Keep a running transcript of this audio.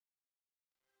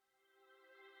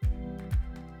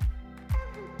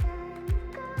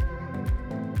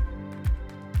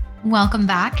Welcome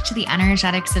back to the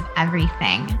Energetics of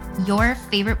Everything, your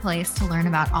favorite place to learn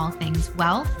about all things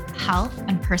wealth, health,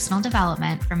 and personal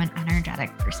development from an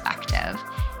energetic perspective.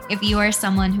 If you are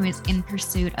someone who is in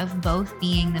pursuit of both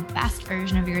being the best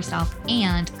version of yourself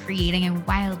and creating a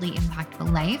wildly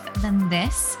impactful life, then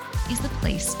this is the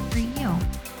place for you.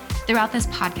 Throughout this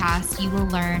podcast, you will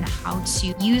learn how to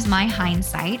use my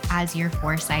hindsight as your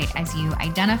foresight as you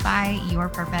identify your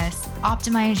purpose,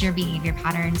 optimize your behavior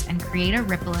patterns, and create a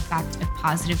ripple effect of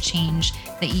positive change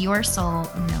that your soul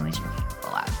knows you're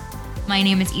capable of. My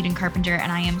name is Eden Carpenter,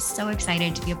 and I am so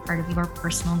excited to be a part of your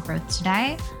personal growth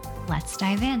today. Let's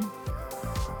dive in.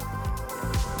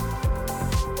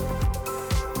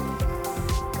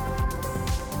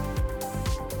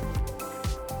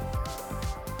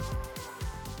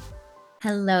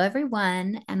 Hello,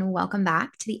 everyone, and welcome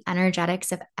back to the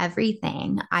Energetics of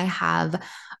Everything. I have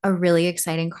a really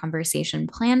exciting conversation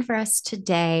planned for us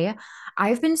today.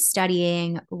 I've been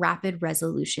studying rapid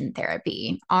resolution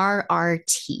therapy,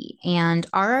 RRT, and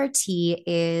RRT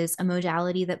is a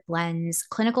modality that blends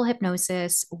clinical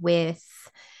hypnosis with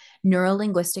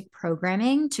neurolinguistic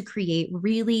programming to create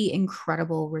really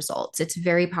incredible results. It's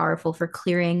very powerful for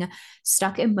clearing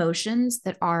stuck emotions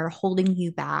that are holding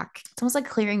you back. It's almost like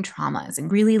clearing traumas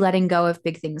and really letting go of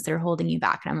big things that are holding you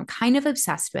back. And I'm kind of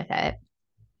obsessed with it.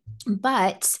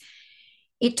 But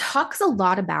it talks a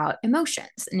lot about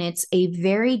emotions, and it's a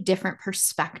very different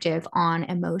perspective on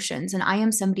emotions. And I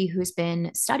am somebody who's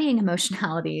been studying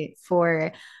emotionality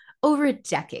for over a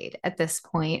decade at this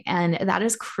point, and that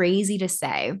is crazy to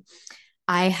say.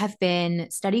 I have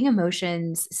been studying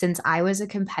emotions since I was a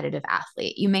competitive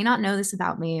athlete. You may not know this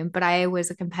about me, but I was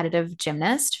a competitive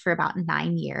gymnast for about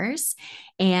 9 years,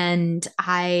 and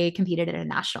I competed at a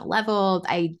national level.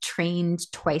 I trained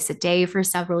twice a day for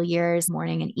several years,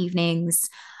 morning and evenings.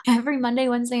 Every Monday,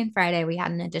 Wednesday, and Friday, we had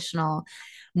an additional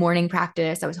morning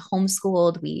practice. I was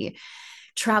homeschooled. We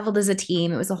traveled as a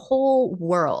team. It was a whole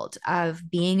world of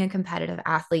being a competitive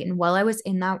athlete. And while I was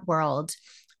in that world,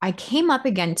 I came up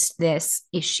against this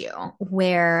issue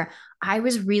where I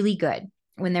was really good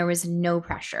when there was no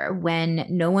pressure, when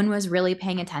no one was really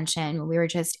paying attention, when we were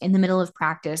just in the middle of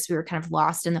practice, we were kind of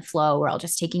lost in the flow. We're all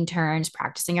just taking turns,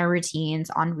 practicing our routines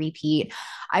on repeat.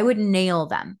 I would nail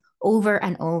them over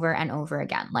and over and over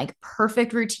again, like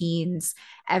perfect routines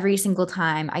every single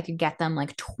time. I could get them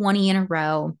like 20 in a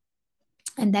row.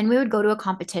 And then we would go to a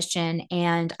competition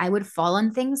and I would fall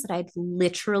on things that I'd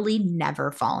literally never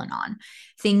fallen on,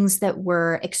 things that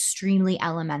were extremely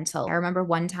elemental. I remember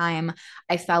one time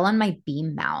I fell on my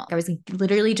beam mount. I was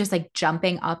literally just like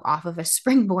jumping up off of a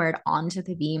springboard onto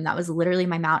the beam. That was literally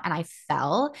my mount, and I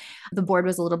fell. The board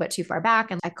was a little bit too far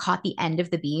back, and I caught the end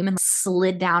of the beam and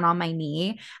slid down on my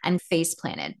knee and face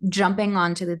planted, jumping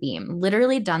onto the beam.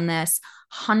 Literally done this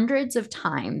hundreds of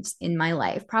times in my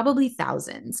life, probably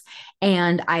thousands.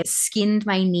 And I skinned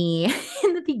my knee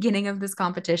in the beginning of this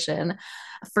competition.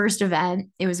 First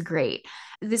event, it was great.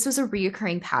 This was a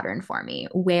reoccurring pattern for me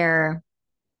where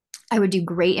I would do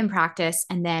great in practice,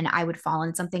 and then I would fall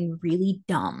in something really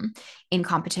dumb in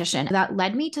competition. That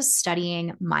led me to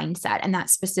studying mindset, and that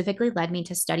specifically led me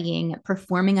to studying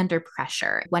performing under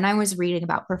pressure. When I was reading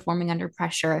about performing under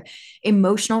pressure,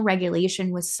 emotional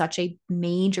regulation was such a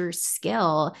major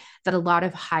skill that a lot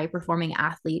of high performing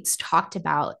athletes talked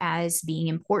about as being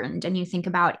important. And you think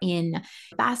about in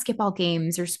basketball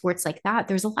games or sports like that,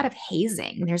 there's a lot of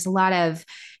hazing, there's a lot of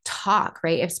talk,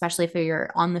 right? Especially if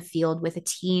you're on the field with a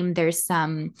team, there's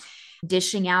some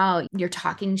dishing out, you're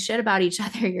talking shit about each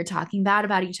other, you're talking bad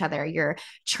about each other, you're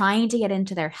trying to get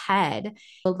into their head.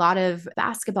 A lot of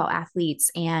basketball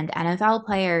athletes and NFL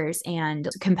players and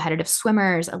competitive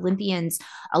swimmers, Olympians,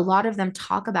 a lot of them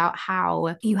talk about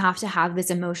how you have to have this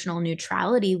emotional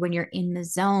neutrality when you're in the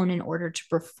zone in order to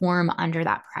perform under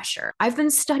that pressure. I've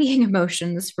been studying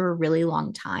emotions for a really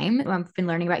long time. I've been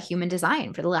learning about human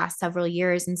design for the last several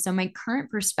years. And so my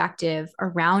current perspective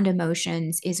around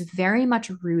emotions is very much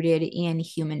rooted in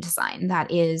human design.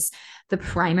 That is the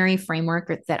primary framework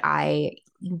that I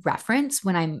reference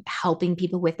when I'm helping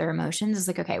people with their emotions. Is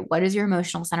like, okay, what does your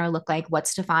emotional center look like?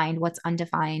 What's defined? What's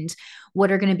undefined?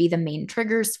 What are going to be the main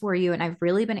triggers for you? And I've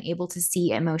really been able to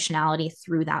see emotionality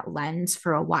through that lens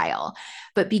for a while.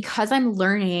 But because I'm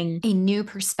learning a new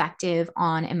perspective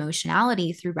on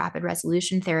emotionality through rapid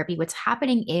resolution therapy, what's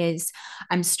happening is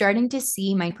I'm starting to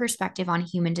see my perspective on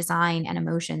human design and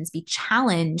emotions be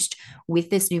challenged with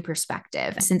this new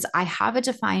perspective. Since I have a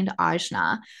defined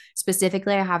ajna,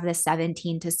 specifically, I have the 17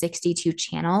 17 to 62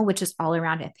 channel, which is all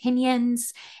around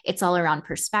opinions. It's all around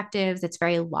perspectives. It's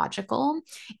very logical.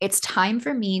 It's time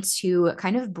for me to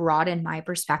kind of broaden my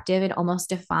perspective and almost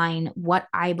define what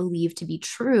I believe to be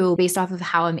true based off of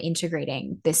how I'm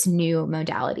integrating this new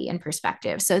modality and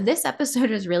perspective. So this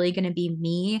episode is really going to be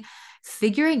me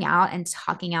figuring out and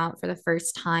talking out for the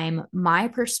first time my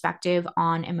perspective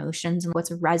on emotions and what's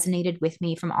resonated with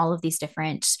me from all of these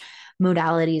different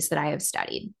modalities that I have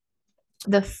studied.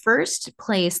 The first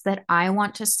place that I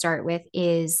want to start with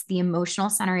is the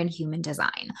emotional center in human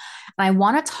design. And I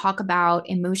want to talk about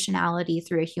emotionality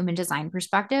through a human design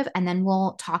perspective, and then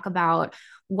we'll talk about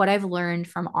what I've learned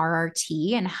from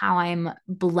RRT and how I'm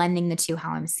blending the two,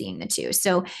 how I'm seeing the two.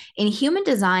 So in human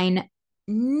design,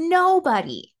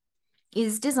 nobody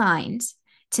is designed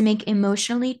to make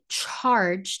emotionally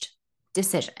charged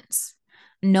decisions.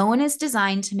 No one is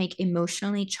designed to make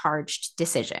emotionally charged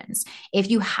decisions.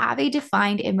 If you have a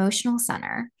defined emotional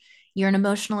center, you're an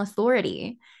emotional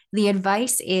authority. The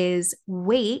advice is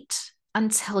wait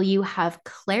until you have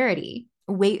clarity.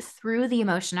 Wait through the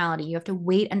emotionality. You have to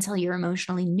wait until you're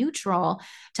emotionally neutral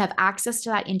to have access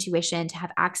to that intuition, to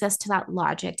have access to that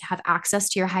logic, to have access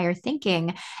to your higher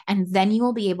thinking, and then you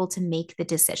will be able to make the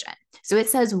decision. So it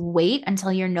says wait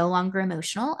until you're no longer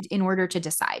emotional in order to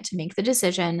decide, to make the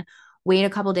decision. Wait a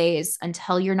couple days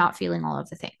until you're not feeling all of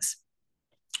the things.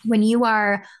 When you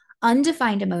are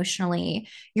undefined emotionally,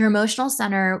 your emotional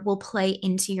center will play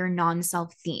into your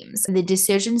non-self themes. The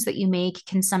decisions that you make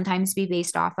can sometimes be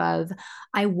based off of,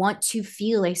 I want to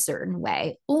feel a certain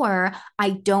way, or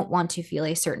I don't want to feel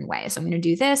a certain way. So I'm going to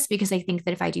do this because I think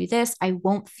that if I do this, I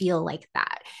won't feel like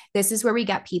that. This is where we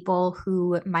get people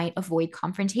who might avoid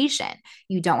confrontation.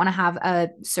 You don't want to have a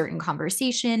certain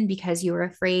conversation because you're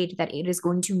afraid that it is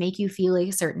going to make you feel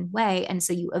a certain way. And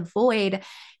so you avoid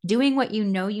doing what you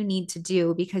know you need to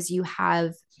do because you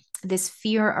have this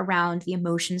fear around the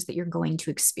emotions that you're going to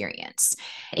experience.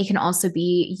 It can also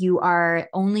be you are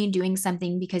only doing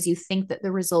something because you think that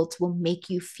the results will make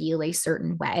you feel a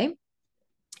certain way.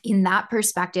 In that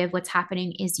perspective, what's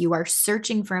happening is you are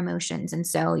searching for emotions. And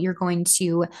so you're going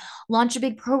to launch a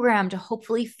big program to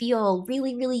hopefully feel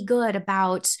really, really good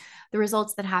about the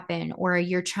results that happen. Or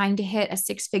you're trying to hit a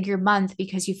 6-figure month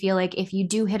because you feel like if you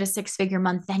do hit a 6-figure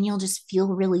month, then you'll just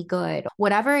feel really good.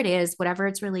 Whatever it is, whatever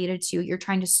it's related to, you're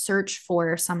trying to search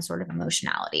for some sort of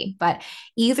emotionality. But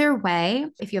either way,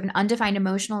 if you have an undefined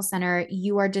emotional center,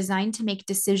 you are designed to make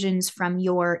decisions from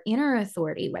your inner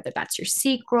authority, whether that's your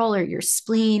sacral or your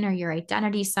spleen or your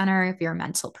identity center, if you're a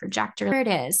mental projector, whatever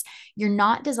it is, you're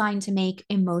not designed to make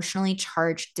emotionally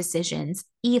charged decisions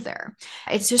either.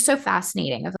 It's just so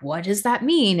fascinating of what does that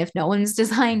mean if no one's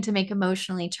designed to make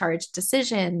emotionally charged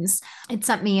decisions? It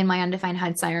sent me in my undefined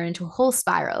head center into a whole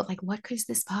spiral of like, what could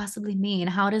this possibly mean?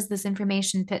 How does this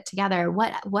information fit together?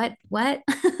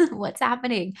 What's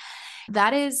happening?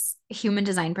 That is human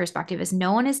design perspective, is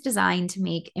no one is designed to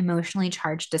make emotionally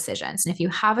charged decisions. And if you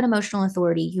have an emotional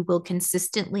authority, you will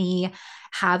consistently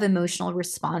have emotional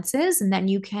responses, and then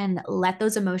you can let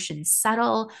those emotions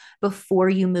settle before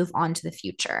you move on to the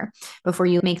future, before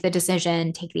you make the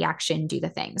decision, take the action, do the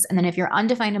things. And then if you're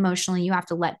undefined emotionally, you have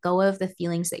to let go of the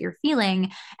feelings that you're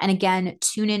feeling. And again,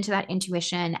 tune into that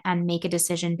intuition and make a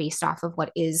decision based off of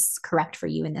what is correct for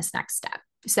you in this next step.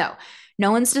 So no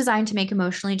one's designed to make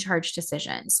emotionally charged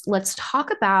decisions. Let's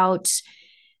talk about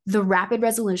the rapid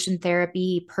resolution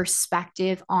therapy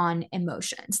perspective on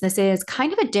emotions. This is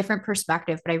kind of a different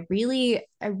perspective, but I really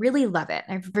love it.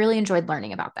 I've really enjoyed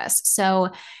learning about this. So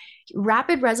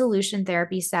rapid resolution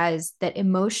therapy says that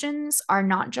emotions are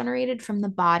not generated from the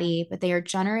body, but they are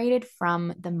generated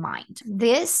from the mind.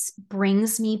 This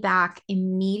brings me back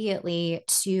immediately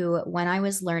to when I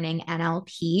was learning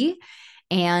NLP.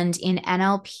 And in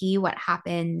NLP, what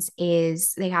happens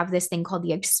is they have this thing called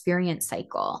the experience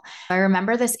cycle. I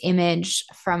remember this image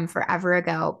from forever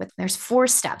ago, but there's 4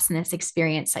 steps in this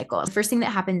experience cycle. The first thing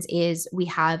that happens is we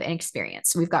have an experience.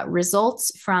 So we've got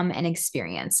results from an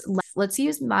experience. Let's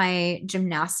use my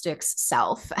gymnastics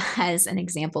self as an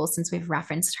example, since we've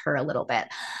referenced her a little bit.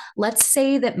 Let's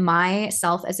say that my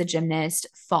self as a gymnast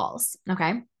falls,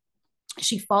 okay?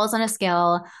 She falls on a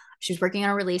scale. She's working on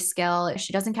a release skill.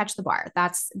 She doesn't catch the bar.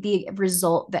 That's the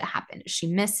result that happened. She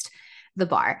missed the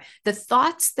bar. The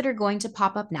thoughts that are going to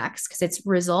pop up next, because it's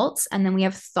results, and then we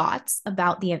have thoughts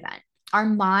about the event. Our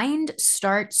mind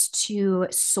starts to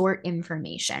sort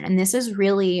information. And this is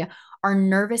really our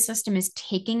nervous system is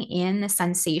taking in the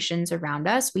sensations around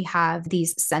us. We have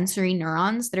these sensory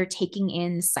neurons that are taking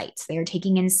in sights, they are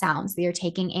taking in sounds, they are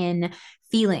taking in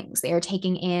feelings, they are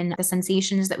taking in the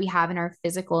sensations that we have in our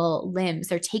physical limbs.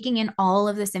 They're taking in all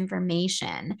of this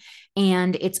information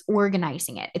and it's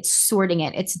organizing it, it's sorting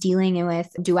it, it's dealing with,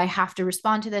 do I have to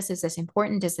respond to this? Is this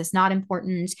important? Is this not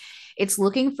important? It's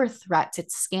looking for threats,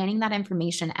 it's scanning that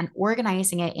information and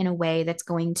organizing it in a way that's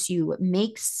going to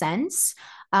make sense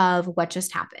of what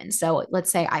just happened. So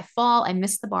let's say I fall, I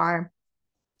miss the bar,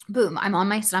 boom, I'm on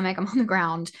my stomach, I'm on the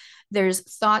ground. There's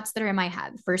thoughts that are in my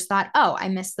head. First thought, oh, I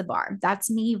missed the bar. That's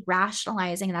me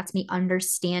rationalizing, and that's me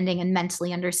understanding and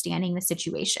mentally understanding the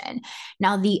situation.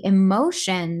 Now, the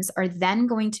emotions are then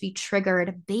going to be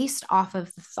triggered based off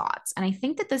of the thoughts. And I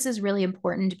think that this is really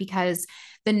important because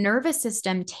the nervous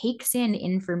system takes in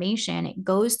information, it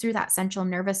goes through that central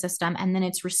nervous system, and then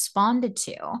it's responded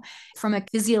to. From a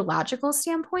physiological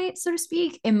standpoint, so to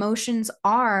speak, emotions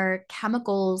are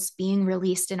chemicals being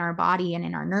released in our body and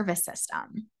in our nervous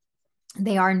system.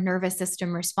 They are nervous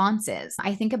system responses.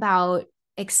 I think about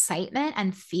excitement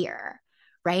and fear,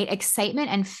 right? Excitement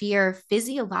and fear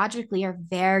physiologically are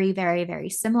very, very, very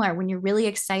similar. When you're really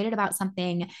excited about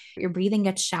something, your breathing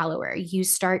gets shallower. You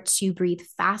start to breathe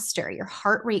faster. Your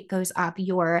heart rate goes up.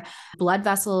 Your blood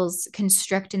vessels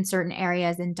constrict in certain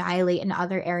areas and dilate in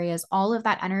other areas. All of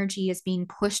that energy is being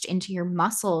pushed into your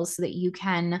muscles so that you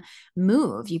can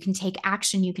move, you can take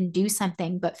action, you can do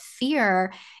something. But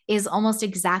fear is almost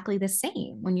exactly the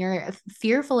same. When you're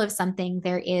fearful of something,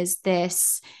 there is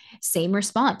this same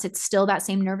response. It's still that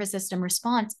same nervous system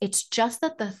response. It's just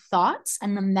that the thoughts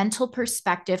and the mental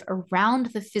perspective around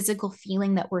the physical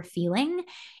feeling that we're feeling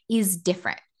is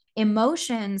different.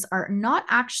 Emotions are not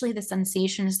actually the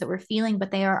sensations that we're feeling,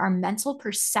 but they are our mental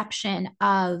perception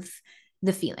of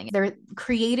the feeling. They're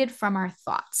created from our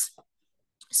thoughts.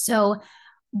 So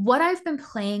what I've been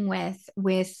playing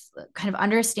with kind of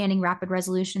understanding rapid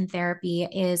resolution therapy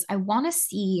is I want to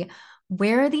see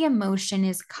where the emotion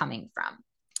is coming from.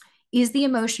 Is the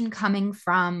emotion coming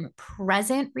from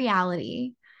present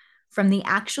reality, from the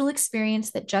actual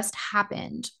experience that just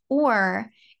happened, or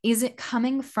is it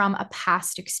coming from a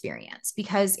past experience?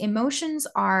 Because emotions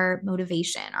are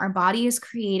motivation. Our body is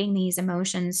creating these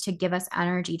emotions to give us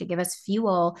energy, to give us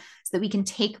fuel so that we can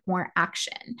take more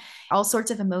action. All sorts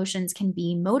of emotions can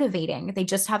be motivating, they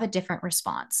just have a different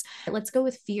response. Let's go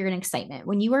with fear and excitement.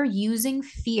 When you are using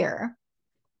fear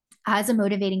as a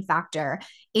motivating factor,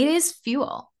 it is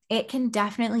fuel. It can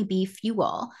definitely be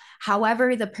fuel.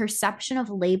 However, the perception of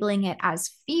labeling it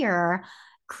as fear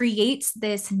creates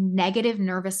this negative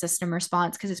nervous system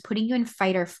response because it's putting you in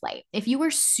fight or flight. If you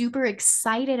were super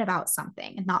excited about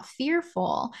something and not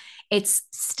fearful, it's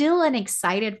still an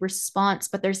excited response,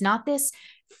 but there's not this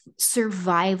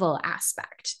survival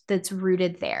aspect that's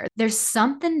rooted there. There's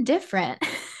something different.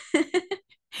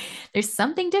 There's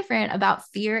something different about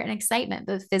fear and excitement,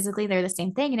 but physically they're the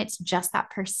same thing. And it's just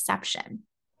that perception.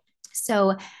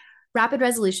 So, rapid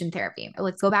resolution therapy.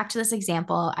 Let's go back to this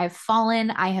example. I've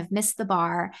fallen, I have missed the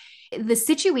bar. The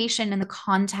situation and the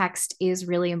context is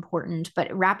really important,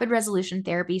 but rapid resolution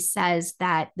therapy says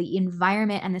that the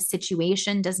environment and the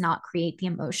situation does not create the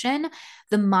emotion,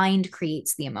 the mind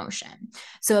creates the emotion.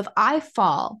 So if I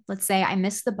fall, let's say I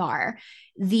miss the bar,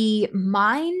 the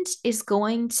mind is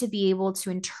going to be able to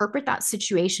interpret that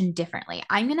situation differently.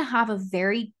 I'm going to have a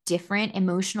very different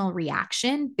emotional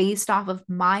reaction based off of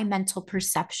my mental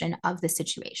perception of the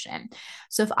situation.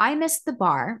 So if I miss the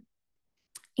bar,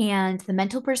 and the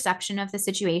mental perception of the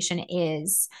situation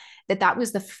is that that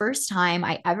was the first time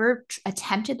I ever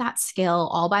attempted that skill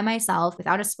all by myself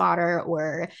without a spotter,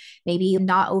 or maybe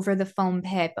not over the foam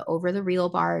pit, but over the real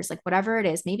bars, like whatever it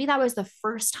is. Maybe that was the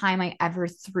first time I ever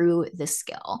threw the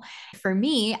skill. For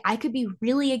me, I could be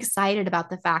really excited about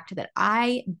the fact that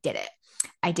I did it.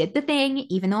 I did the thing,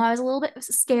 even though I was a little bit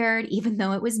scared, even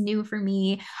though it was new for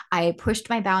me. I pushed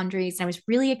my boundaries and I was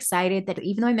really excited that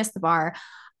even though I missed the bar,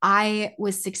 I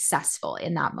was successful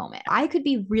in that moment. I could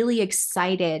be really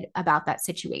excited about that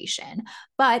situation.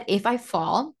 But if I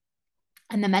fall,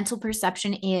 and the mental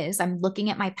perception is I'm looking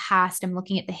at my past, I'm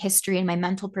looking at the history, and my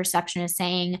mental perception is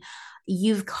saying,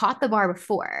 you've caught the bar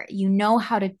before, you know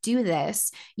how to do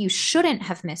this, you shouldn't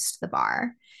have missed the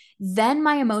bar. Then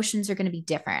my emotions are going to be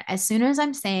different. As soon as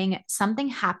I'm saying something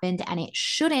happened and it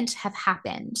shouldn't have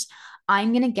happened,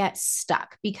 I'm going to get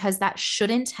stuck because that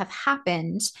shouldn't have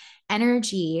happened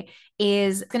energy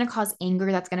is going to cause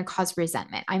anger. That's going to cause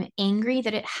resentment. I'm angry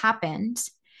that it happened.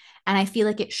 And I feel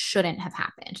like it shouldn't have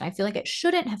happened. I feel like it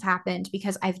shouldn't have happened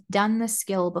because I've done the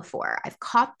skill before. I've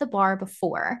caught the bar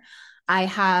before. I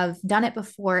have done it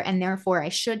before, and therefore I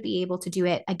should be able to do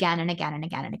it again and again and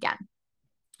again and again.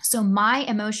 So, my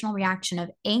emotional reaction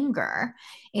of anger,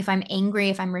 if I'm angry,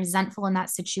 if I'm resentful in that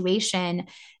situation,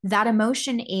 that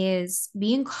emotion is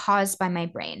being caused by my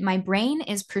brain. My brain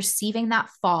is perceiving that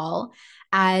fall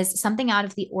as something out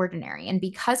of the ordinary. And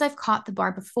because I've caught the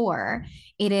bar before,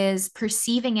 it is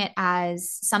perceiving it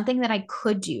as something that I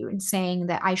could do and saying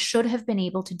that I should have been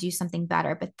able to do something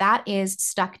better. But that is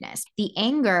stuckness. The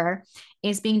anger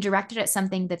is being directed at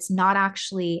something that's not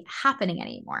actually happening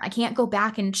anymore. I can't go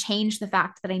back and change the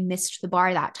fact that I missed the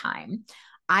bar that time.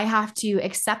 I have to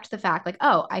accept the fact, like,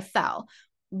 oh, I fell.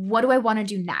 What do I want to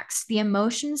do next? The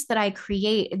emotions that I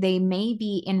create, they may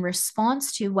be in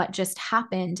response to what just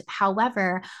happened.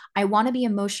 However, I want to be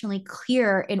emotionally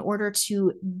clear in order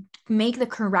to make the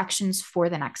corrections for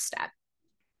the next step.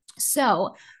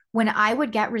 So, when I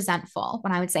would get resentful,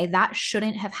 when I would say that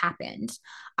shouldn't have happened,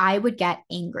 I would get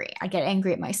angry. I get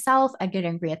angry at myself. I get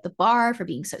angry at the bar for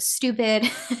being so stupid,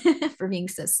 for being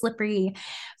so slippery,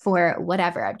 for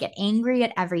whatever. I'd get angry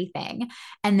at everything.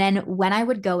 And then when I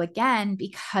would go again,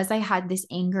 because I had this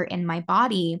anger in my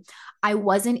body, I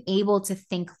wasn't able to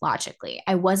think logically.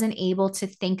 I wasn't able to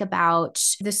think about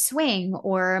the swing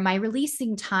or my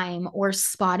releasing time or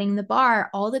spotting the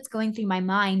bar. All that's going through my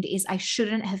mind is I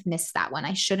shouldn't have missed that one.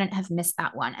 I shouldn't have missed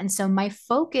that one. And so my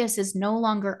focus is no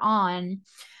longer on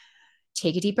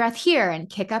take a deep breath here and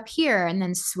kick up here and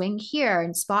then swing here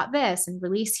and spot this and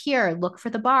release here, look for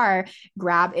the bar,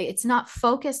 grab. It's not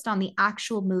focused on the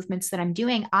actual movements that I'm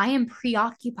doing. I am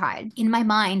preoccupied in my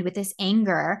mind with this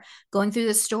anger, going through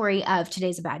the story of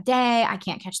today's a bad day. I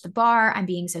can't catch the bar. I'm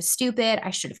being so stupid.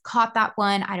 I should have caught that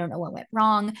one. I don't know what went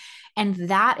wrong. And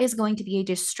that is going to be a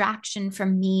distraction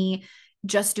from me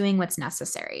just doing what's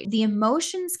necessary. The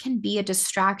emotions can be a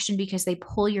distraction because they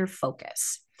pull your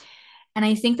focus. And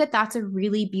I think that that's a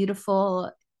really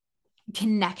beautiful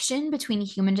connection between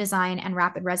human design and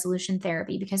rapid resolution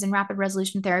therapy, because in rapid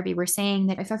resolution therapy, we're saying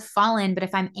that if I've fallen, but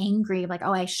if I'm angry, like,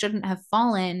 oh, I shouldn't have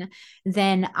fallen,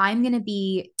 then I'm going to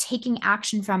be taking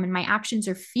action from, and my actions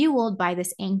are fueled by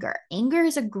this anger. Anger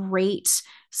is a great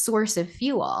source of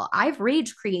fuel. I've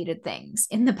rage created things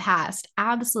in the past.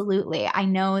 Absolutely. I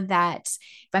know that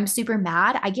if I'm super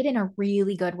mad, I get in a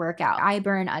really good workout. I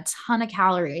burn a ton of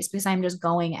calories because I'm just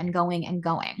going and going and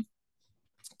going.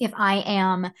 If I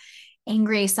am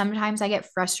angry, sometimes I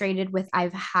get frustrated with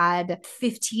I've had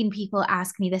 15 people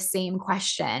ask me the same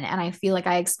question and I feel like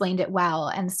I explained it well.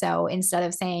 And so instead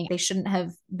of saying they shouldn't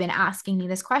have been asking me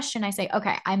this question, I say,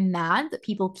 okay, I'm mad that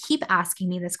people keep asking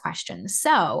me this question.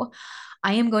 So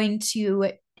I am going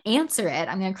to answer it.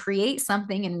 I'm going to create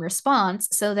something in response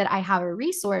so that I have a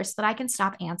resource that I can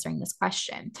stop answering this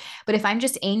question. But if I'm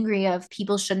just angry of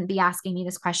people shouldn't be asking me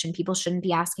this question, people shouldn't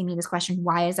be asking me this question,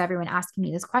 why is everyone asking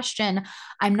me this question?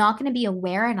 I'm not going to be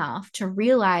aware enough to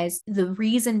realize the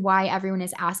reason why everyone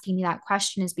is asking me that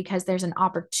question is because there's an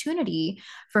opportunity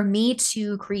for me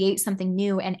to create something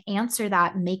new and answer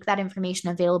that, make that information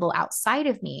available outside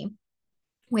of me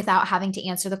without having to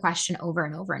answer the question over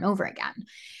and over and over again.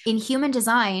 In human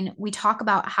design, we talk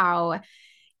about how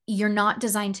you're not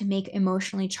designed to make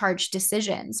emotionally charged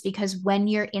decisions, because when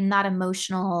you're in that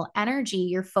emotional energy,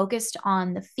 you're focused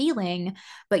on the feeling,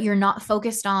 but you're not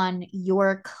focused on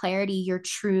your clarity, your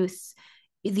truth,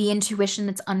 the intuition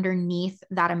that's underneath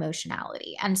that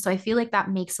emotionality. And so I feel like that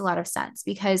makes a lot of sense,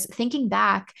 because thinking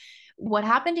back, what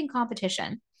happened in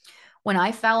competition when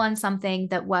I fell on something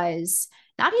that was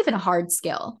not even a hard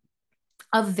skill,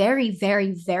 a very,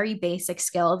 very, very basic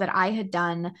skill that I had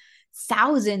done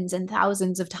thousands and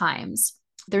thousands of times.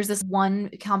 There's this one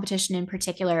competition in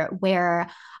particular where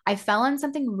I fell on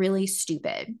something really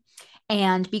stupid.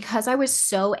 And because I was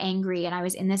so angry and I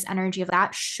was in this energy of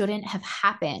that shouldn't have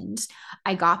happened,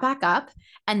 I got back up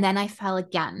and then I fell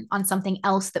again on something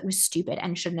else that was stupid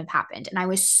and shouldn't have happened. And I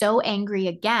was so angry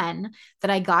again that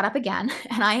I got up again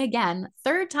and I again,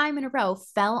 third time in a row,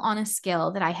 fell on a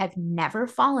skill that I had never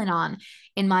fallen on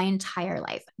in my entire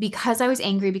life. Because I was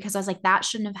angry, because I was like, that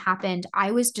shouldn't have happened,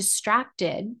 I was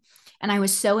distracted. And I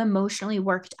was so emotionally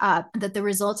worked up that the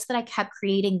results that I kept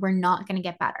creating were not going to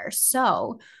get better.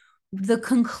 So, the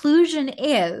conclusion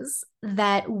is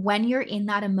that when you're in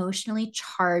that emotionally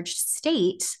charged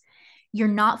state, you're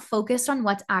not focused on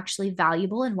what's actually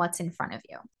valuable and what's in front of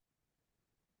you.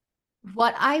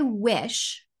 What I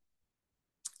wish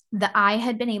that I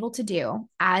had been able to do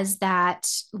as that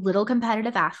little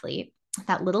competitive athlete,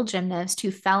 that little gymnast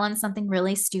who fell on something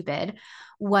really stupid,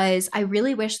 was I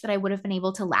really wish that I would have been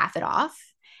able to laugh it off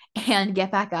and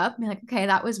get back up and be like, okay,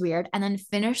 that was weird. And then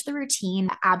finish the routine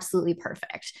absolutely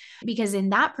perfect. Because in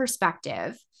that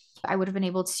perspective, I would have been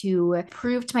able to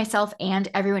prove to myself and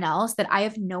everyone else that I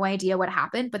have no idea what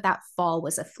happened, but that fall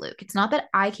was a fluke. It's not that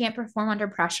I can't perform under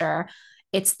pressure.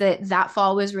 It's that that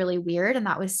fall was really weird and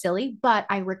that was silly, but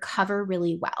I recover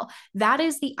really well. That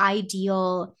is the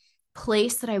ideal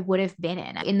place that I would have been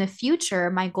in. In the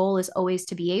future, my goal is always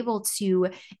to be able to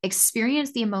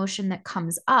experience the emotion that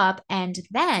comes up and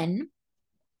then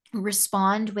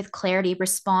respond with clarity,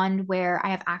 respond where I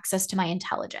have access to my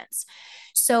intelligence.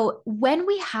 So when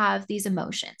we have these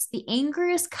emotions, the anger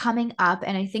is coming up.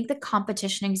 And I think the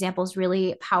competition example is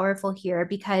really powerful here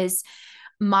because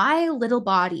my little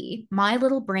body, my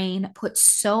little brain puts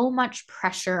so much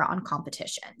pressure on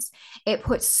competitions. It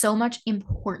puts so much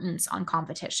importance on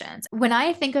competitions. When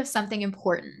I think of something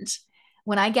important,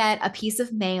 when I get a piece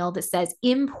of mail that says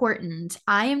important,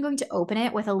 I am going to open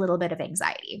it with a little bit of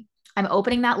anxiety. I'm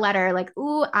opening that letter like,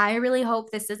 ooh, I really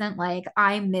hope this isn't like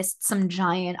I missed some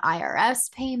giant IRS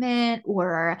payment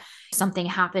or something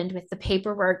happened with the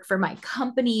paperwork for my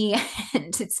company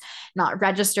and it's not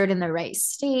registered in the right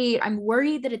state. I'm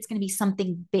worried that it's going to be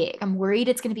something big. I'm worried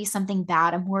it's going to be something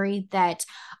bad. I'm worried that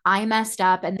I messed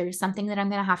up and there's something that I'm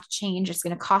going to have to change. It's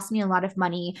going to cost me a lot of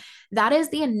money. That is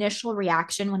the initial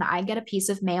reaction when I get a piece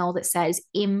of mail that says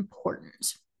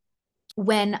important.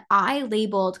 When I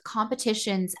labeled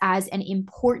competitions as an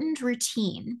important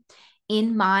routine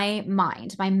in my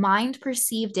mind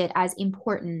perceived it as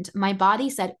important. My body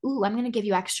said, ooh, I'm going to give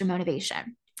you extra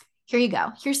motivation. Here you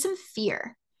go. Here's some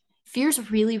fear. Fear's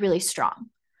really, really strong.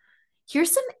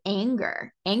 Here's some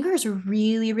anger. Anger is a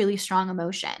really, really strong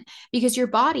emotion because your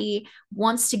body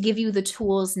wants to give you the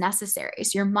tools necessary.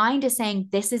 So your mind is saying,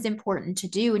 this is important to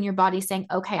do. And your body's saying,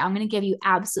 okay, I'm going to give you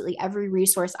absolutely every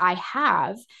resource I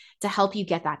have to help you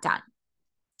get that done.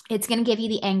 It's going to give you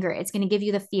the anger. It's going to give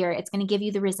you the fear. It's going to give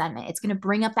you the resentment. It's going to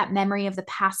bring up that memory of the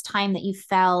past time that you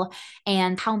fell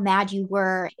and how mad you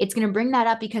were. It's going to bring that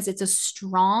up because it's a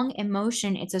strong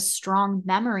emotion. It's a strong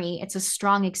memory. It's a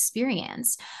strong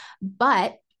experience.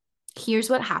 But here's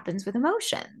what happens with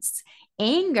emotions.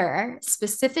 Anger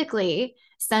specifically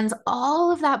sends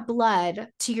all of that blood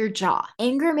to your jaw.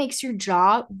 Anger makes your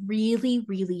jaw really,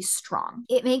 really strong.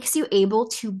 It makes you able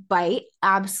to bite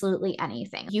absolutely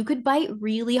anything. You could bite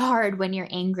really hard when you're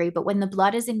angry, but when the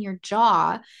blood is in your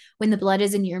jaw, when the blood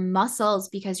is in your muscles,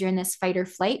 because you're in this fight or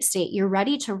flight state, you're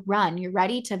ready to run, you're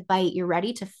ready to bite, you're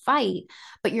ready to fight,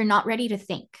 but you're not ready to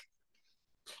think.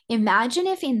 Imagine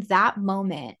if in that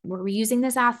moment, we're using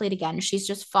this athlete again, she's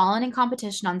just fallen in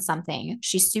competition on something.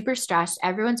 She's super stressed.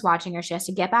 Everyone's watching her. She has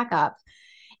to get back up.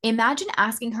 Imagine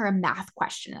asking her a math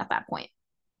question at that point.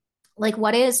 Like,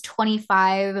 what is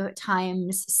 25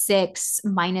 times 6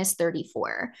 minus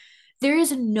 34? There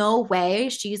is no way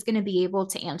she's going to be able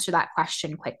to answer that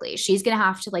question quickly. She's going to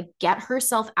have to like get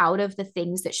herself out of the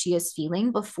things that she is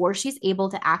feeling before she's able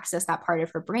to access that part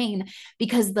of her brain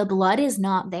because the blood is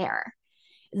not there.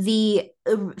 The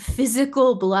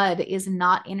physical blood is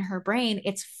not in her brain.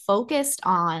 It's focused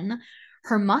on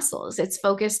her muscles. It's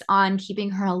focused on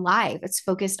keeping her alive. It's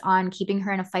focused on keeping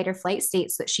her in a fight or flight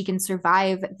state so that she can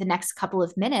survive the next couple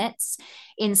of minutes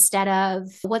instead of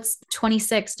what's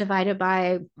 26 divided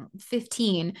by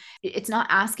 15. It's not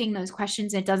asking those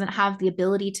questions. It doesn't have the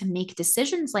ability to make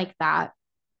decisions like that.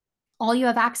 All you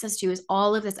have access to is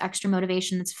all of this extra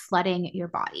motivation that's flooding your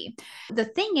body. The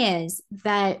thing is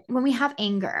that when we have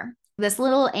anger, this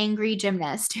little angry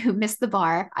gymnast who missed the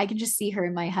bar, I can just see her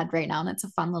in my head right now. And it's a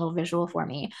fun little visual for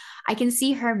me. I can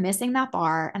see her missing that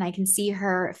bar and I can see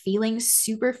her feeling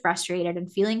super frustrated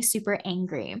and feeling super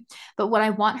angry. But what I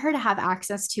want her to have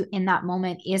access to in that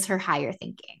moment is her higher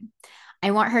thinking. I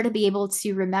want her to be able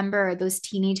to remember those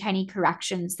teeny tiny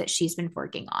corrections that she's been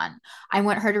working on. I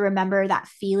want her to remember that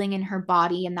feeling in her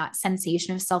body and that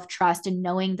sensation of self-trust and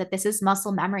knowing that this is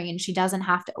muscle memory and she doesn't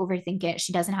have to overthink it.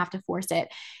 She doesn't have to force it.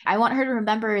 I want her to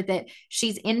remember that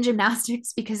she's in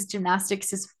gymnastics because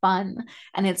gymnastics is fun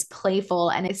and it's playful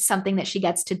and it's something that she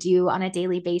gets to do on a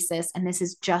daily basis. And this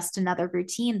is just another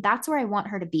routine. That's where I want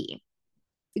her to be.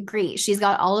 Great. She's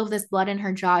got all of this blood in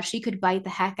her jaw. She could bite the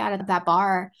heck out of that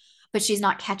bar, but she's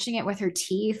not catching it with her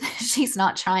teeth. She's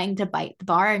not trying to bite the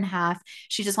bar in half.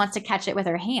 She just wants to catch it with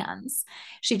her hands.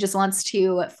 She just wants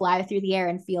to fly through the air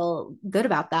and feel good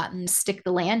about that and stick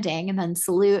the landing and then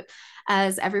salute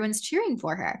as everyone's cheering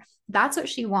for her. That's what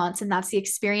she wants. And that's the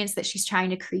experience that she's trying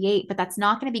to create. But that's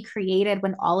not going to be created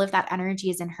when all of that energy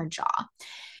is in her jaw.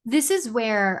 This is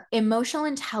where emotional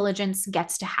intelligence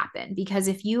gets to happen because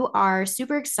if you are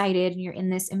super excited and you're in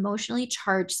this emotionally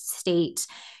charged state,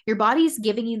 your body's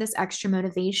giving you this extra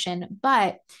motivation,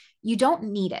 but You don't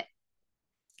need it.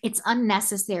 It's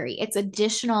unnecessary, it's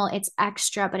additional, it's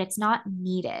extra, but it's not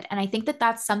needed. And I think that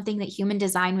that's something that human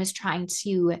design was trying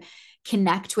to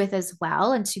connect with as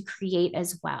well and to create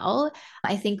as well.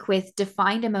 I think with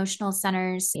defined emotional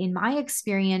centers, in my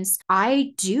experience,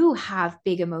 I do have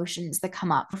big emotions that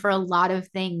come up for a lot of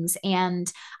things.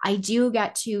 And I do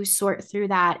get to sort through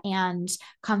that and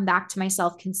come back to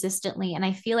myself consistently. And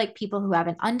I feel like people who have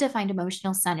an undefined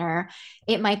emotional center,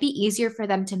 it might be easier for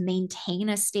them to maintain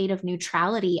a state of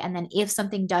neutrality. And then if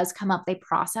something does come up, they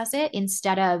process it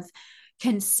instead of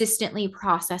consistently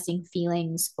processing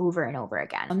feelings over and over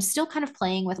again. I'm still kind of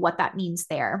playing with what that means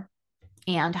there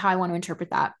and how I want to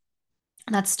interpret that.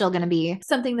 And that's still going to be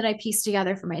something that I piece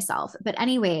together for myself. But,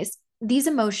 anyways, these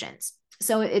emotions.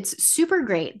 So it's super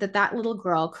great that that little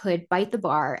girl could bite the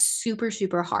bar super,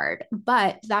 super hard,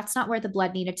 but that's not where the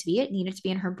blood needed to be. It needed to be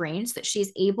in her brain so that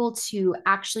she's able to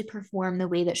actually perform the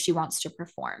way that she wants to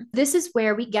perform. This is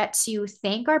where we get to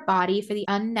thank our body for the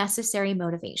unnecessary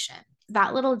motivation.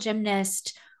 That little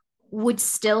gymnast would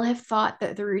still have thought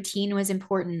that the routine was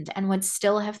important and would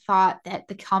still have thought that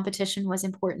the competition was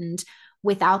important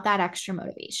without that extra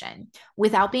motivation.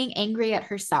 Without being angry at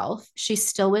herself, she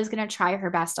still was going to try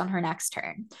her best on her next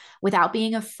turn. Without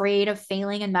being afraid of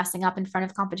failing and messing up in front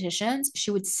of competitions, she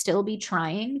would still be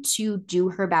trying to do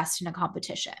her best in a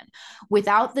competition.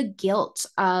 Without the guilt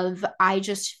of, I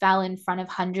just fell in front of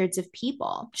hundreds of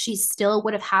people, she still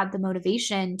would have had the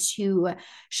motivation to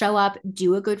show up,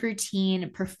 do a good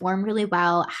routine, perform really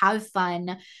well, have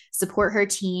fun, support her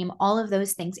team, all of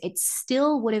those things. It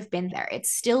still would have been there. It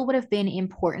still would have been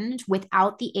important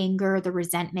without the anger, the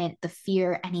resentment, the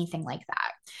fear, anything like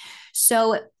that.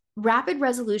 So rapid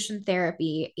resolution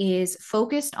therapy is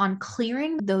focused on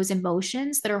clearing those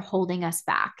emotions that are holding us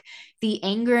back, the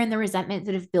anger and the resentment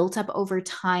that have built up over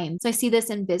time. So I see this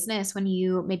in business when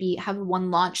you maybe have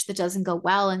one launch that doesn't go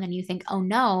well, and then you think, oh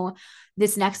no,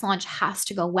 this next launch has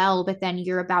to go well, but then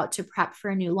you're about to prep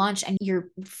for a new launch and you're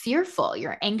fearful,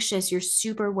 you're anxious, you're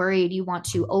super worried, you want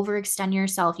to overextend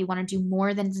yourself, you want to do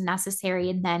more than is necessary.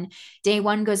 And then day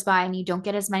one goes by and you don't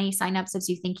get as many signups as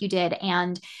you think you did.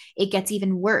 And it gets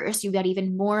even worse. You get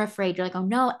even more afraid. You're like, oh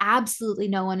no, absolutely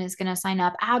no one is going to sign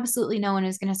up. Absolutely no one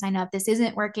is going to sign up. This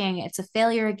isn't working. It's a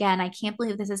failure again. I can't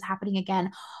believe this is happening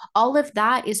again. All of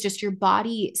that is just your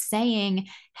body saying,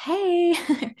 hey,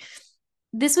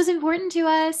 this was important to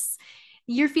us.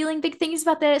 You're feeling big things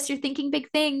about this. You're thinking big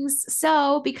things.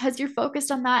 So, because you're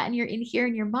focused on that and you're in here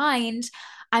in your mind,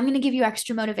 I'm going to give you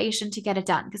extra motivation to get it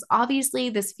done because obviously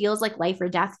this feels like life or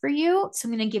death for you. So,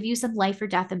 I'm going to give you some life or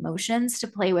death emotions to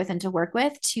play with and to work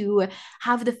with to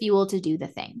have the fuel to do the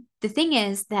thing. The thing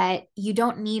is that you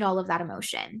don't need all of that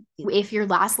emotion. If your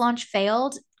last launch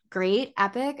failed, great,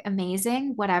 epic,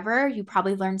 amazing, whatever. You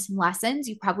probably learned some lessons.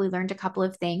 You probably learned a couple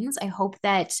of things. I hope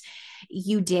that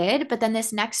you did. But then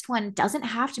this next one doesn't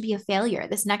have to be a failure.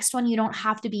 This next one, you don't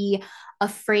have to be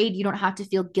afraid. You don't have to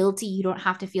feel guilty. You don't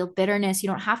have to feel bitterness. You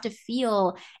don't have to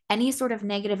feel any sort of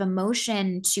negative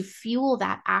emotion to fuel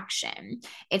that action.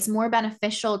 It's more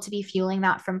beneficial to be fueling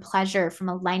that from pleasure, from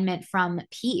alignment, from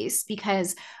peace,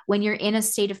 because when you're in a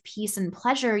state of peace and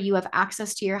pleasure, you have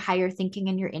access to your higher thinking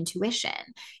and your intuition.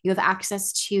 You have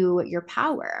access to your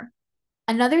power.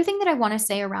 Another thing that I want to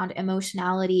say around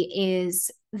emotionality is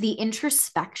the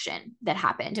introspection that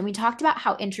happened. And we talked about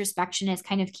how introspection is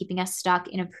kind of keeping us stuck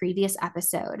in a previous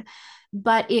episode.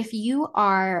 But if you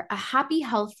are a happy,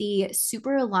 healthy,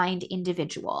 super aligned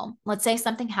individual, let's say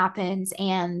something happens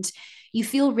and you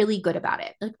feel really good about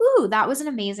it, like, ooh, that was an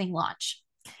amazing launch.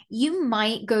 You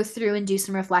might go through and do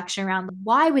some reflection around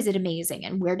why was it amazing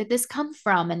and where did this come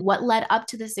from and what led up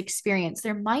to this experience.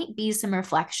 There might be some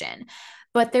reflection,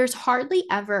 but there's hardly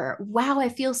ever, wow, I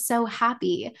feel so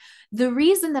happy. The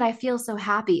reason that I feel so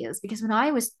happy is because when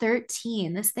I was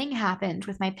 13, this thing happened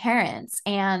with my parents.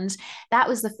 And that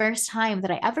was the first time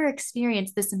that I ever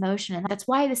experienced this emotion. And that's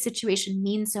why the situation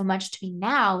means so much to me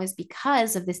now, is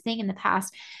because of this thing in the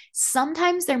past.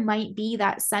 Sometimes there might be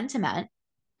that sentiment,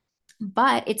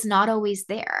 but it's not always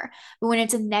there. But when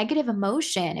it's a negative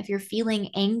emotion, if you're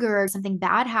feeling anger or something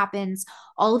bad happens,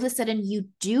 all of a sudden you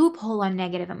do pull on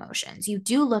negative emotions. You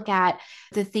do look at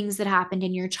the things that happened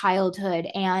in your childhood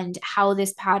and how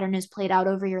this pattern is played out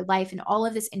over your life. And all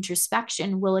of this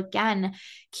introspection will again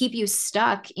keep you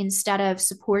stuck instead of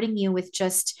supporting you with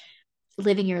just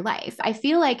living your life. I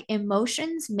feel like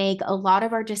emotions make a lot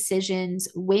of our decisions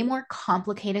way more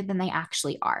complicated than they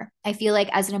actually are. I feel like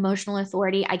as an emotional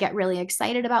authority, I get really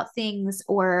excited about things,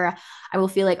 or I will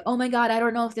feel like, oh my God, I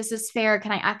don't know if this is fair.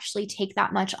 Can I actually take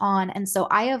that much on? And so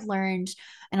I have learned,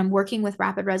 and I'm working with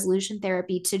rapid resolution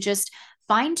therapy to just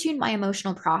fine tune my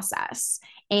emotional process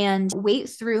and wait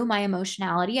through my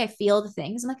emotionality. I feel the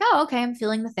things. I'm like, oh, okay, I'm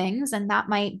feeling the things. And that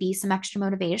might be some extra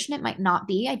motivation. It might not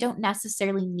be. I don't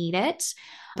necessarily need it,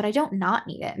 but I don't not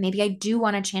need it. Maybe I do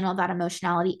want to channel that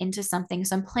emotionality into something.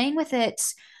 So I'm playing with it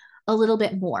a little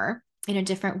bit more in a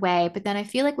different way. But then I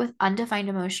feel like with undefined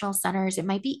emotional centers, it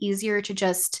might be easier to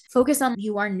just focus on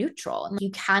you are neutral and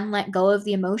you can let go of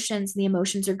the emotions. And the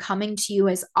emotions are coming to you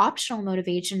as optional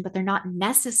motivation, but they're not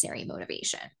necessary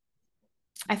motivation.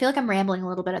 I feel like I'm rambling a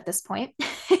little bit at this point,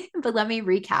 but let me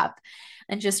recap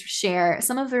and just share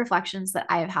some of the reflections that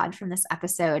I have had from this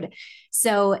episode.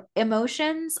 So,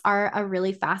 emotions are a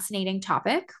really fascinating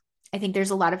topic. I think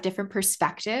there's a lot of different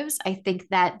perspectives. I think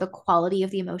that the quality of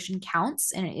the emotion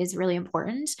counts and it is really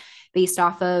important based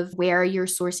off of where you're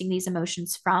sourcing these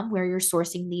emotions from, where you're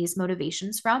sourcing these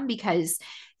motivations from, because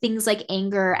things like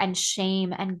anger and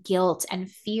shame and guilt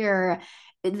and fear,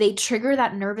 they trigger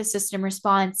that nervous system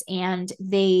response and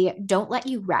they don't let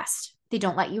you rest. They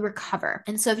don't let you recover.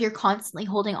 And so if you're constantly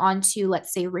holding on to,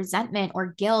 let's say, resentment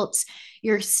or guilt,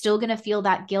 you're still going to feel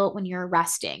that guilt when you're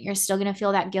resting. You're still going to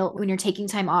feel that guilt when you're taking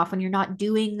time off, when you're not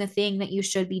doing the thing that you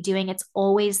should be doing. It's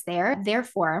always there.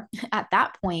 Therefore, at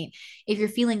that point, if you're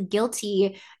feeling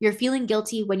guilty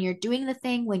when you're doing the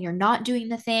thing, when you're not doing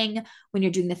the thing, when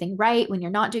you're doing the thing right, when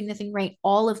you're not doing the thing right,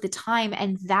 all of the time.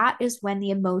 And that is when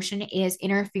the emotion is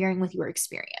interfering with your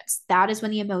experience. That is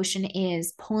when the emotion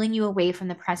is pulling you away from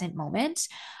the present moment.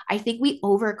 I think we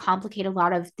overcomplicate a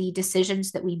lot of the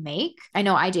decisions that we make. I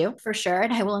know I do for sure.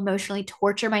 And I will emotionally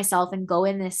torture myself and go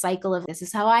in this cycle of this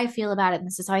is how I feel about it. And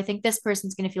this is how I think this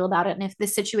person's going to feel about it. And if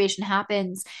this situation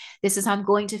happens, this is how I'm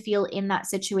going to feel in that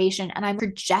situation. And I'm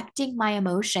projecting my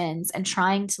emotions and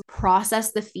trying to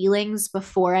process the feelings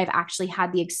before I've actually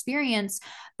had the experience.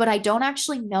 But I don't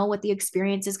actually know what the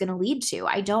experience is going to lead to.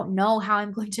 I don't know how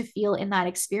I'm going to feel in that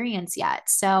experience yet.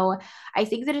 So I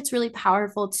think that it's really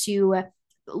powerful to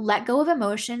let go of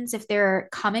emotions if they're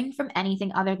coming from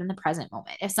anything other than the present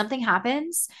moment. If something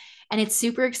happens and it's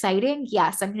super exciting,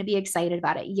 yes, I'm going to be excited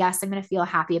about it. Yes, I'm going to feel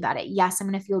happy about it. Yes, I'm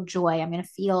going to feel joy. I'm going to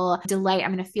feel delight.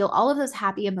 I'm going to feel all of those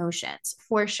happy emotions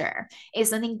for sure. If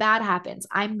something bad happens,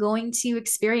 I'm going to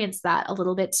experience that a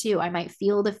little bit too. I might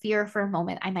feel the fear for a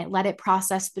moment. I might let it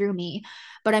process through me,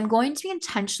 but I'm going to be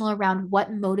intentional around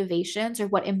what motivations or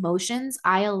what emotions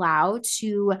I allow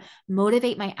to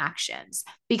motivate my actions.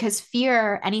 Because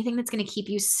fear, anything that's going to keep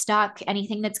you stuck,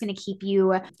 anything that's going to keep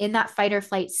you in that fight or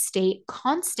flight state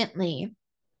constantly,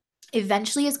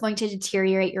 eventually is going to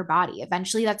deteriorate your body.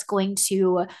 Eventually, that's going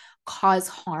to cause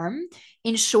harm.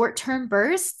 In short term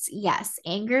bursts, yes,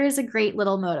 anger is a great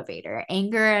little motivator.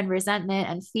 Anger and resentment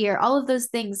and fear, all of those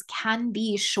things can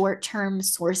be short term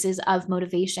sources of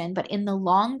motivation. But in the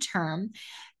long term,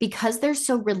 because they're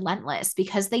so relentless,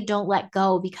 because they don't let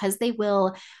go, because they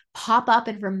will pop up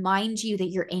and remind you that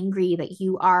you're angry, that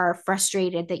you are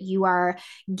frustrated, that you are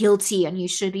guilty and you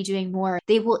should be doing more,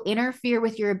 they will interfere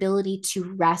with your ability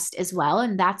to rest as well.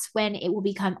 And that's when it will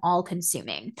become all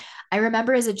consuming. I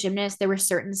remember as a gymnast, there were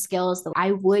certain skills that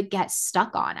I would get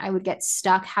stuck on. I would get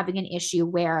stuck having an issue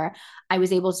where I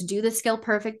was able to do the skill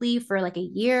perfectly for like a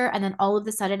year. And then all of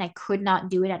a sudden, I could not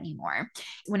do it anymore.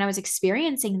 When I was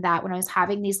experiencing that, when I was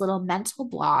having these little mental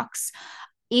blocks,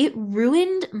 it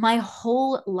ruined my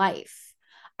whole life.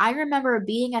 I remember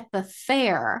being at the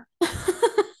fair.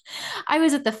 I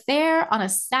was at the fair on a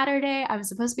Saturday. I was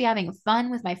supposed to be having fun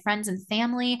with my friends and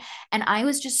family, and I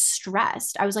was just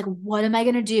stressed. I was like, what am I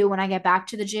going to do when I get back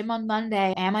to the gym on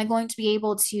Monday? Am I going to be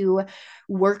able to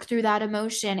work through that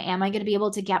emotion? Am I going to be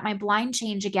able to get my blind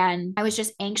change again? I was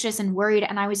just anxious and worried,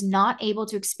 and I was not able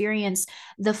to experience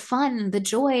the fun, the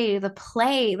joy, the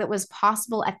play that was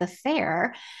possible at the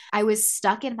fair. I was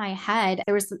stuck in my head.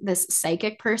 There was this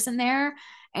psychic person there,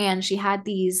 and she had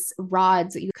these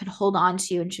rods that you could hold on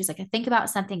to. And she was like, I think about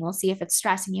something. We'll see if it's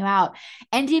stressing you out.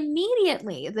 And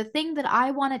immediately, the thing that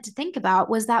I wanted to think about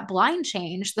was that blind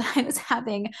change that I was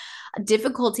having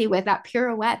difficulty with, that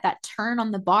pirouette, that turn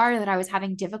on the bar that I was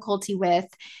having difficulty with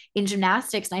in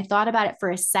gymnastics. And I thought about it for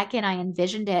a second. I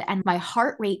envisioned it, and my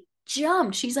heart rate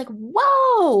jumped. She's like,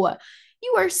 whoa,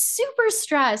 you are super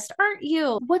stressed, aren't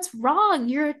you? What's wrong?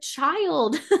 You're a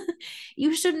child.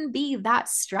 You shouldn't be that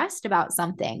stressed about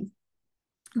something.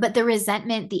 But the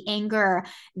resentment, the anger,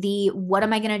 the what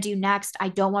am I going to do next? I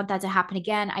don't want that to happen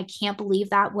again. I can't believe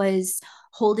that was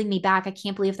holding me back. I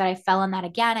can't believe that I fell on that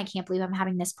again. I can't believe I'm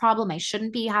having this problem. I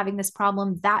shouldn't be having this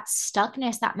problem. That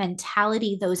stuckness, that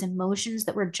mentality, those emotions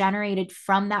that were generated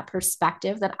from that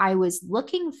perspective that I was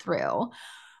looking through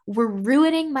were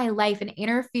ruining my life and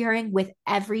interfering with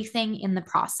everything in the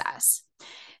process.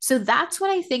 So that's when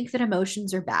I think that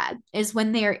emotions are bad, is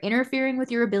when they are interfering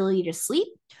with your ability to sleep,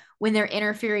 when they're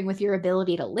interfering with your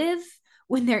ability to live,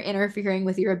 when they're interfering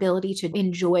with your ability to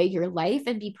enjoy your life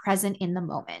and be present in the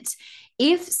moment.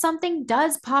 If something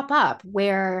does pop up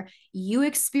where you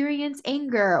experience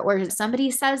anger or somebody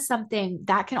says something,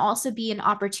 that can also be an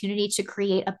opportunity to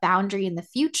create a boundary in the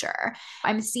future.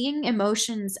 I'm seeing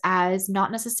emotions as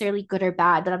not necessarily good or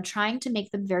bad, but I'm trying to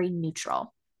make them very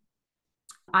neutral.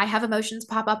 I have emotions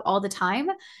pop up all the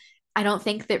time. I don't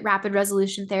think that rapid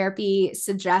resolution therapy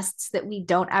suggests that we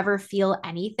don't ever feel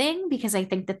anything because I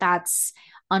think that that's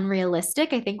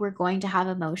unrealistic. I think we're going to have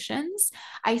emotions.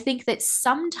 I think that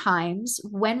sometimes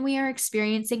when we are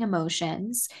experiencing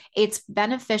emotions, it's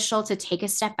beneficial to take a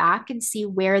step back and see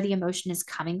where the emotion is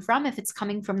coming from. If it's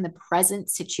coming from the present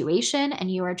situation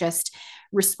and you are just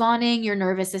responding, your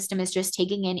nervous system is just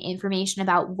taking in information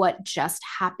about what just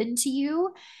happened to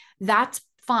you, that's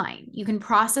fine. You can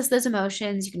process those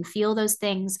emotions, you can feel those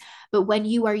things. But when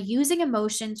you are using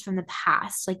emotions from the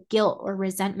past, like guilt or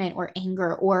resentment or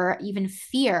anger or even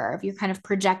fear, if you're kind of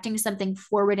projecting something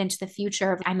forward into the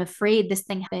future, I'm afraid this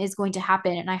thing is going to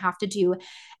happen and I have to do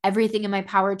everything in my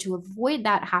power to avoid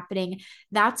that happening,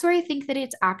 that's where I think that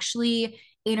it's actually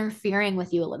interfering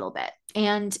with you a little bit.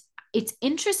 And it's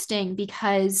interesting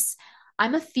because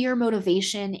I'm a fear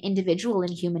motivation individual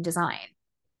in human design.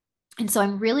 And so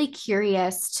I'm really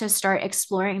curious to start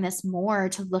exploring this more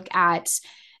to look at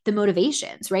the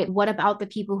motivations, right? What about the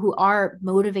people who are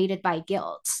motivated by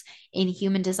guilt in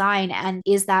human design? And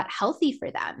is that healthy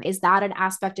for them? Is that an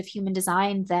aspect of human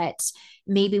design that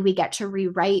maybe we get to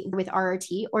rewrite with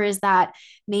RRT? Or is that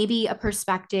maybe a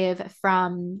perspective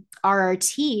from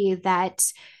RRT that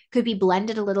could be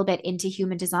blended a little bit into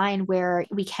human design where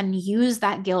we can use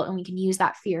that guilt and we can use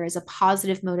that fear as a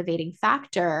positive motivating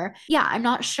factor? Yeah, I'm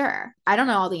not sure. I don't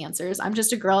know all the answers. I'm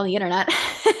just a girl on the internet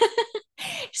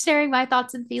sharing my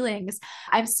thoughts and feelings.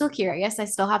 I'm still curious. I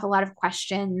still have a lot of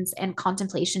questions and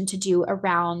contemplation to do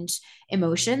around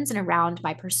emotions and around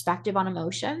my perspective on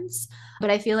emotions. But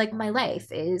I feel like my life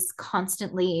is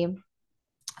constantly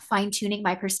fine tuning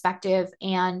my perspective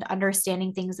and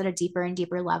understanding things at a deeper and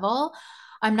deeper level.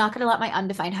 I'm not going to let my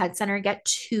undefined head center get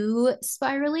too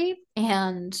spirally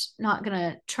and not going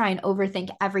to try and overthink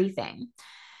everything.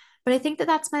 But I think that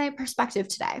that's my perspective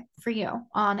today for you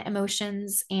on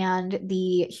emotions and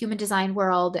the human design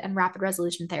world and rapid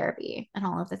resolution therapy and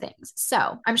all of the things.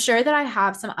 So I'm sure that I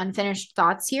have some unfinished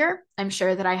thoughts here. I'm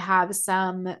sure that I have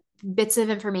some bits of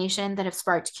information that have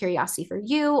sparked curiosity for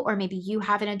you, or maybe you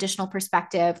have an additional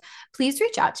perspective. Please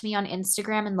reach out to me on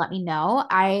Instagram and let me know.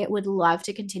 I would love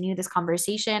to continue this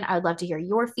conversation. I would love to hear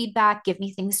your feedback. Give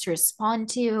me things to respond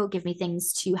to, give me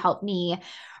things to help me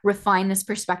refine this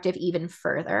perspective even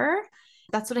further.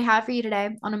 That's what I have for you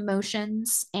today on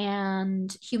emotions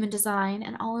and human design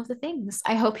and all of the things.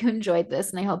 I hope you enjoyed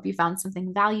this and I hope you found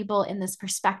something valuable in this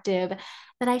perspective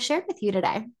that I shared with you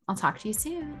today. I'll talk to you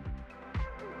soon.